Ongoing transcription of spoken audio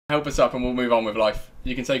Help us up and we'll move on with life.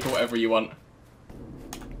 You can take whatever you want.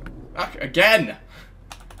 Again!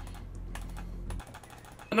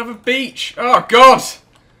 Another beach! Oh god!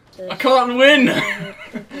 I can't win!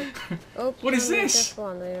 What is this?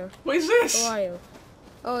 What is this? Who are you?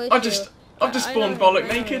 Oh, it's I've just spawned bollock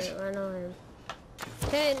naked. I know him.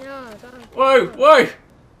 Hey, no, don't. Whoa, whoa! Okay.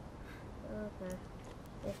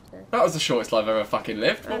 That was the shortest I've ever fucking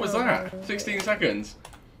lived. What was that? 16 seconds.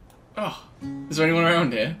 Oh, is there anyone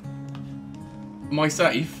around here? Am I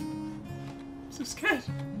safe? I'm so scared.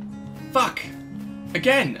 Fuck!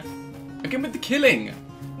 Again! Again with the killing!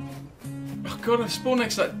 Oh god, I spawned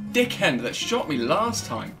next to that dickhead that shot me last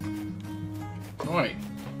time. Right,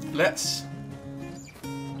 let's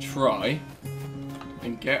try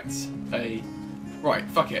and get a... Right,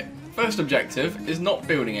 fuck it. First objective is not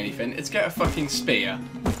building anything, it's get a fucking spear.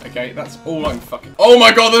 Okay, that's all I'm fucking... Oh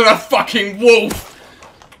my god, there's a fucking wolf!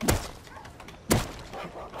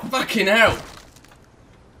 Fucking hell!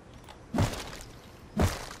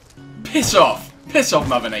 Piss off! Piss off,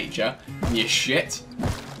 Mother Nature, you shit.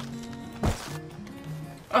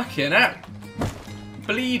 Fucking hell.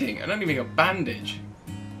 Bleeding. I don't even got a bandage.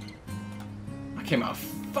 I came out of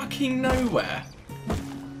fucking nowhere.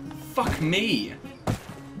 Fuck me.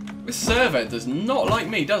 This server does not like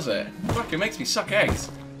me, does it? Fuck, it makes me suck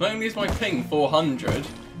eggs. Not only is my ping 400,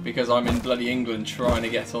 because I'm in bloody England trying to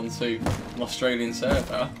get onto an Australian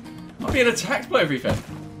server, I'm being attacked by everything.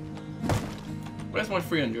 Where's my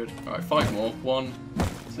 300? Alright, 5 more. 1,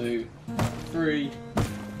 2, 3,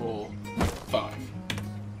 4, 5.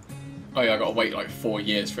 Oh yeah, I gotta wait like 4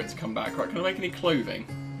 years for it to come back. Right, can I make any clothing?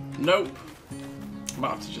 Nope. I might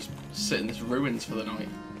have to just sit in this ruins for the night.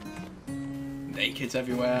 Nakeds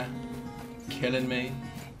everywhere. Killing me.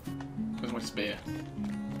 Where's my spear?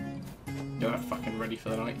 You're that fucking ready for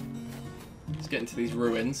the night. Let's get into these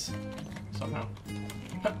ruins. Somehow.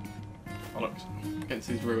 Oh look. Get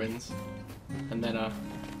into these ruins. And then,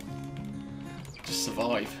 just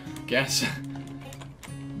survive, I guess.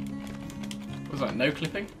 What was that, no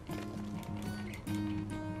clipping?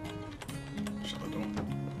 Shut the door.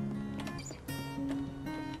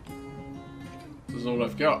 This is all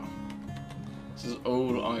I've got. This is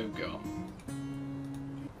all I've got.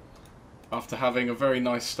 After having a very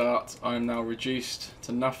nice start, I am now reduced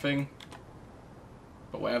to nothing.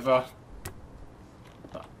 But whatever.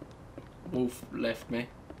 That wolf left me.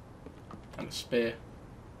 And a spear.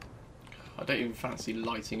 I don't even fancy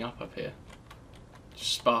lighting up here.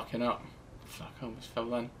 Just sparking up. Fuck, I almost fell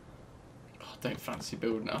then. I don't fancy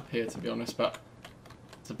building it up here, to be honest, but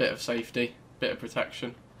it's a bit of safety, bit of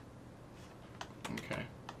protection. Okay.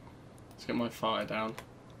 Let's get my fire down.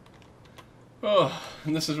 Oh,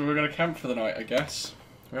 and this is where we're going to camp for the night, I guess.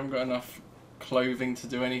 We haven't got enough clothing to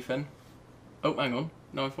do anything. Oh, hang on.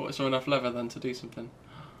 No, I thought I saw enough leather then to do something.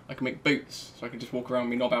 I can make boots, so I can just walk around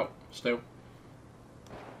me knob out still.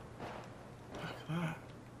 Look at that.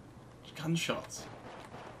 Just gunshots.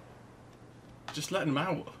 Just letting him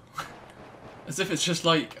out. As if it's just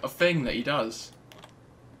like a thing that he does.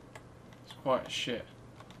 It's quite shit.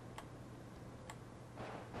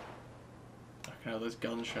 Okay, there's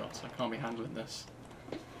gunshots. I can't be handling this.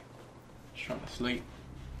 Just trying to sleep.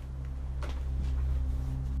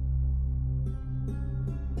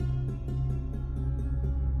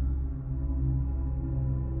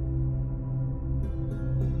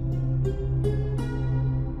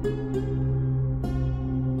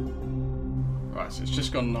 So it's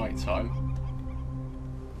just gone night time.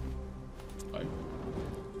 I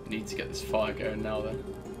need to get this fire going now then.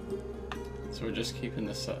 So we're just keeping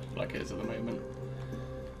this like it is at the moment.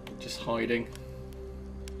 Just hiding.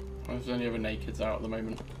 There's only other nakeds out at the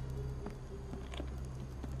moment.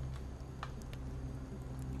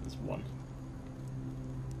 There's one.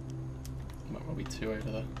 Might well be 2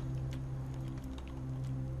 over there.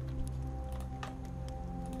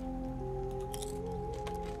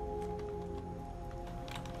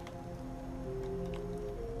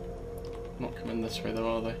 Not coming this way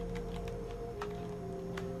though, are they?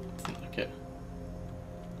 Doesn't look it.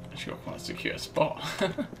 Actually got quite a secure spot.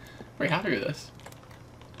 Very happy with this.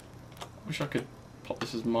 Wish I could pop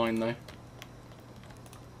this as mine though.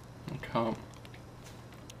 I can't.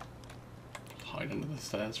 Hide under the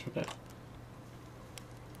stairs for a bit.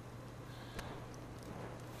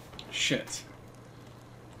 Shit.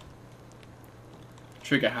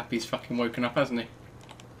 Trigger Happy's fucking woken up, hasn't he?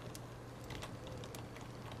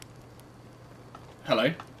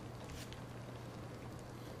 Hello?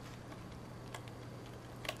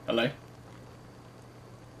 Hello?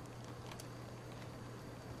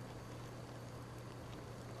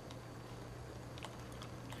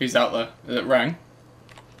 Who's out there? Is it Rang?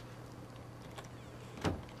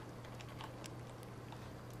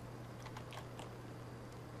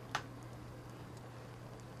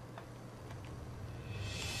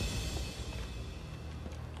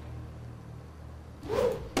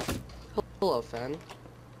 Hello, Fen.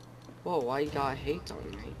 Whoa, why you got hate on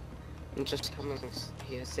me? And just come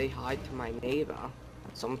here, say hi to my neighbor.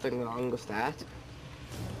 Something wrong with that?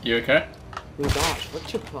 You okay? Oh gosh,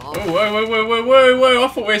 what's your problem? Oh, whoa! I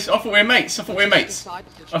thought we were mates. I thought we were mates.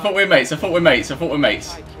 I thought we were mates. I thought we were mates. I thought we were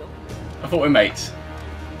mates. I thought we were mates.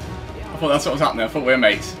 I thought that's what was happening. I thought we were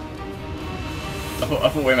mates. I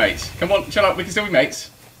thought we were mates. Come on, chill out. We can still be mates.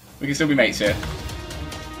 We can still be mates here.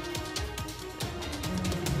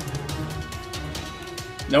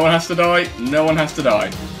 No one has to die. No one has to die.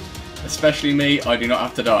 Especially me. I do not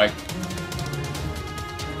have to die.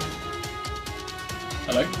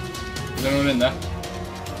 Hello? Is anyone in there?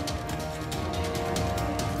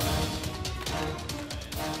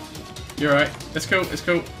 You're right. It's cool. It's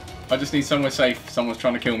cool. I just need somewhere safe. Someone's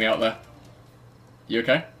trying to kill me out there. You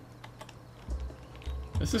okay?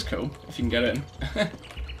 This is cool. If you can get in.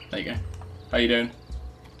 There you go. How you doing?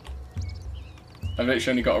 I've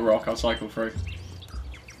literally only got a rock. I'll cycle through.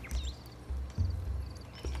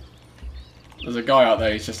 There's a guy out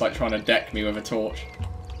there who's just like trying to deck me with a torch.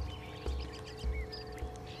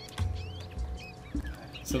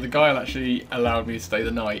 So the guy actually allowed me to stay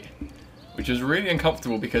the night, which was really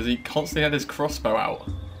uncomfortable because he constantly had his crossbow out.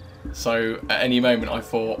 So at any moment I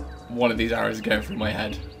thought one of these arrows is going through my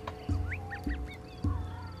head.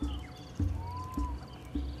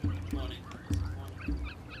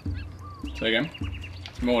 Say again.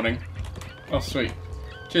 It's morning. Oh sweet.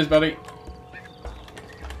 Cheers buddy.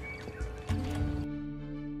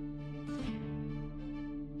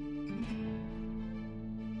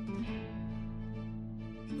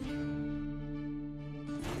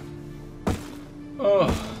 Oh,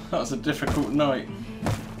 that was a difficult night.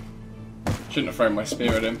 Shouldn't have thrown my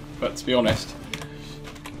spear at him, but to be honest,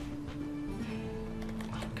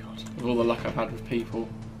 oh god, with all the luck I've had with people,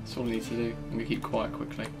 that's all I need to do. I'm gonna keep quiet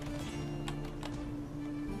quickly.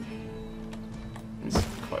 It's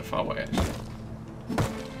quite far away actually.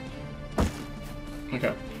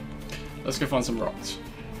 Okay, let's go find some rocks.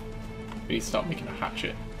 We need to start making a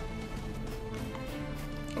hatchet.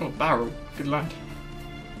 Oh, barrel, good lad.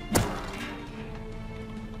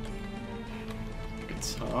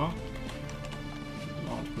 Guitar.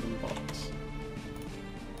 Large wooden box.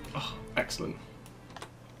 Oh, excellent.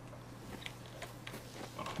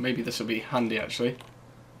 Oh, maybe this will be handy actually.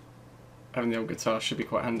 Having the old guitar should be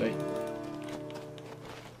quite handy.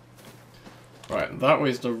 Right, that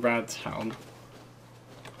was the rad town.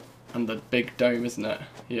 And the big dome, isn't it?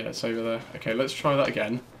 Yeah, it's over there. Okay, let's try that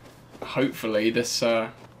again. Hopefully this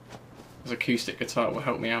acoustic guitar will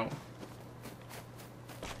help me out.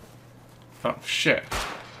 Oh, shit.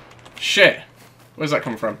 Shit! Where's that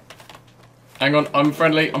come from? Hang on, I'm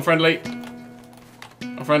friendly, I'm friendly.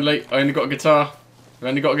 I'm friendly, I only got a guitar. I've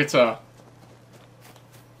only got a guitar.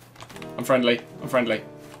 I'm friendly, I'm friendly.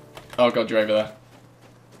 Oh god, you're over there.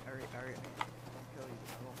 Alright. I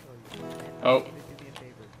won't kill you. Oh. Do me a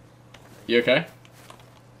favor. You okay?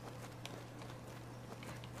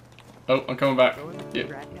 Oh, I'm coming back. Go in the Yeah.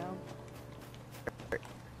 rat town.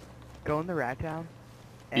 Go in the rat town.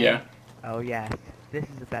 Yeah. Oh yes, this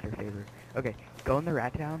is a better favor. Okay, go in the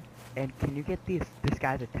rat town, and can you get this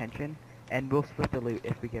guy's attention? And we'll split the loot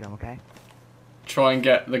if we get him, okay? Try and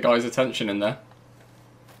get the guy's attention in there.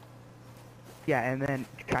 Yeah, and then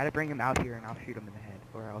try to bring him out here, and I'll shoot him in the head,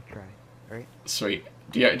 or I'll try. Alright? Sweet.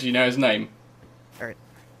 Do you know his name? Alright.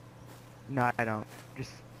 No, I don't.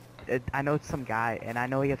 Just, I know it's some guy, and I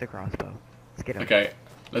know he has a crossbow. Let's get him. Okay.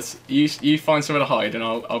 You find somewhere to hide and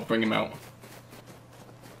I'll bring him out.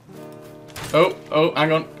 Oh,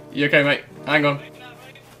 hang on. You okay, mate? Hang on.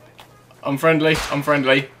 I'm friendly. I'm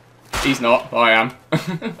friendly. He's not. I am.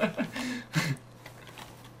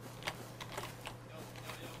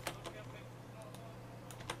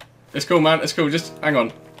 It's cool, man. It's cool. Just hang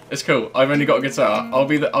on. It's cool. I've only got a guitar. I'll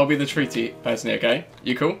be the treaty person here, okay?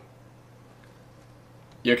 You cool?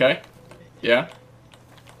 You okay? Yeah.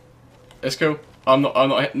 It's cool. I'm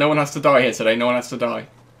not. No one has to die here today. No one has to die.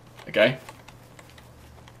 Okay.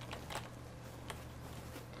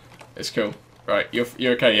 It's cool. Right.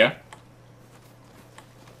 You're okay, yeah?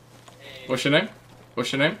 What's your name?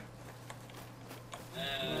 What's your name? I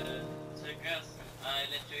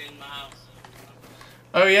let you in my house.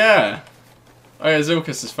 Oh yeah. Oh yeah,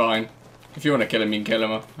 Zilkus is fine. If you want to kill him, you can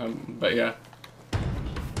kill him. But yeah.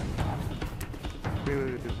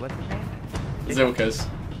 Wait, what's his name? Zilkus.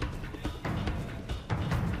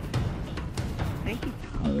 Thank you.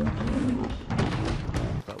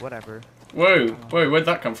 But whatever. Whoa, where'd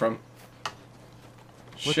that come from?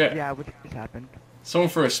 Shit. Yeah, what just happened? Someone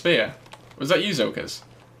threw a spear. Was that you, Zilkus?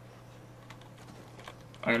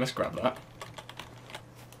 Oh, let's grab that.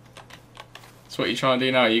 So what you trying to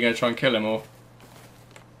do now? Are you going to try and kill him or?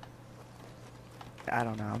 I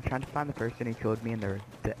don't know. I'm trying to find the person who killed me in the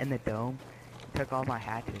dome. Took all my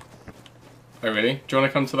hatchets. Oh really? Do you want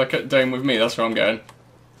to come to the dome with me? That's where I'm going.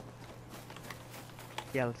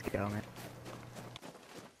 Yeah, let's go, man.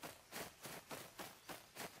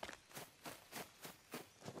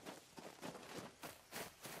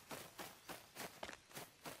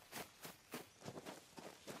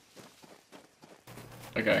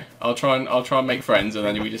 Okay, I'll try and make friends, and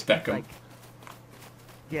then we just deck them. Like,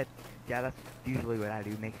 yeah, that's usually what I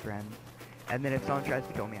do. Make friends, and then if someone tries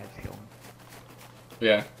to kill me, I just kill him.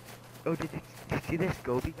 Yeah. Oh, did you see this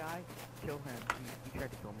Gobi guy? Kill him. He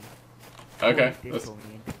tried to kill me. Okay. He did kill me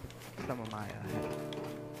and took some of my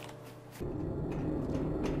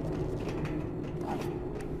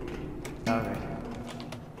Okay.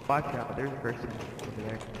 Watch out, there's a person over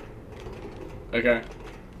there. Okay.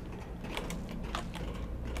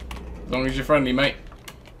 As long as you're friendly, mate.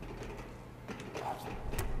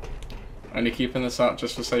 Only keeping this up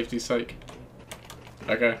just for safety's sake.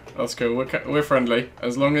 Okay, that's cool. We're friendly.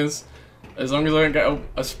 As long as I don't get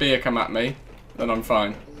a spear come at me, then I'm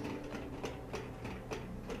fine.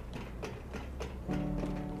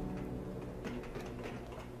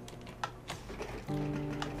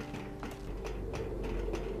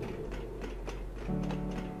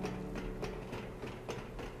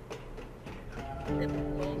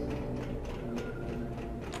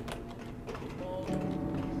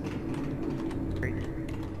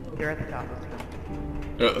 They're at the top.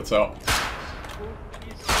 They're at the top.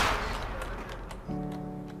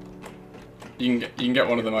 You can get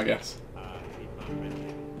one of them, I guess.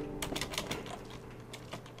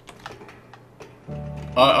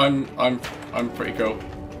 I'm pretty cool.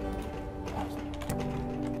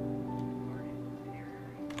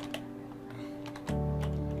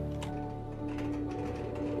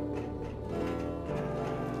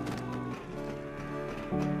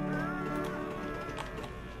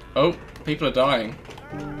 Oh, people are dying.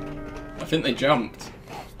 I think they jumped.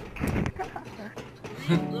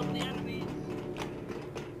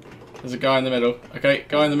 There's a guy in the middle. Okay,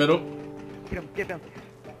 guy in the middle. Get him.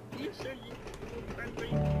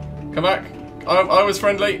 Come back. I was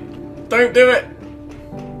friendly. Don't do it.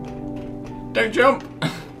 Don't jump.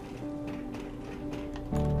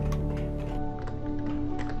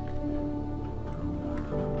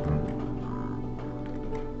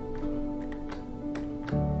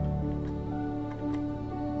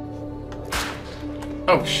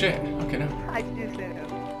 Oh shit. Okay, no. I just hit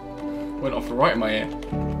him. Went off right in my ear.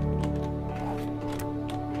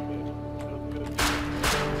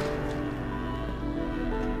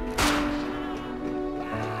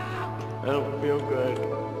 I don't feel good.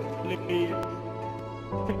 Please.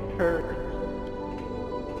 It hurts.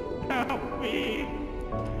 Help me.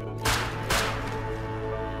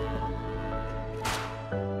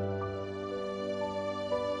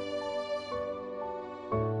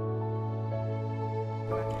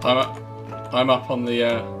 I'm up on the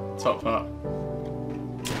top part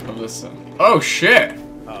of this. Oh shit!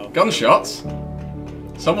 Uh-oh. Gunshots.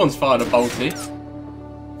 Someone's fired a bolty.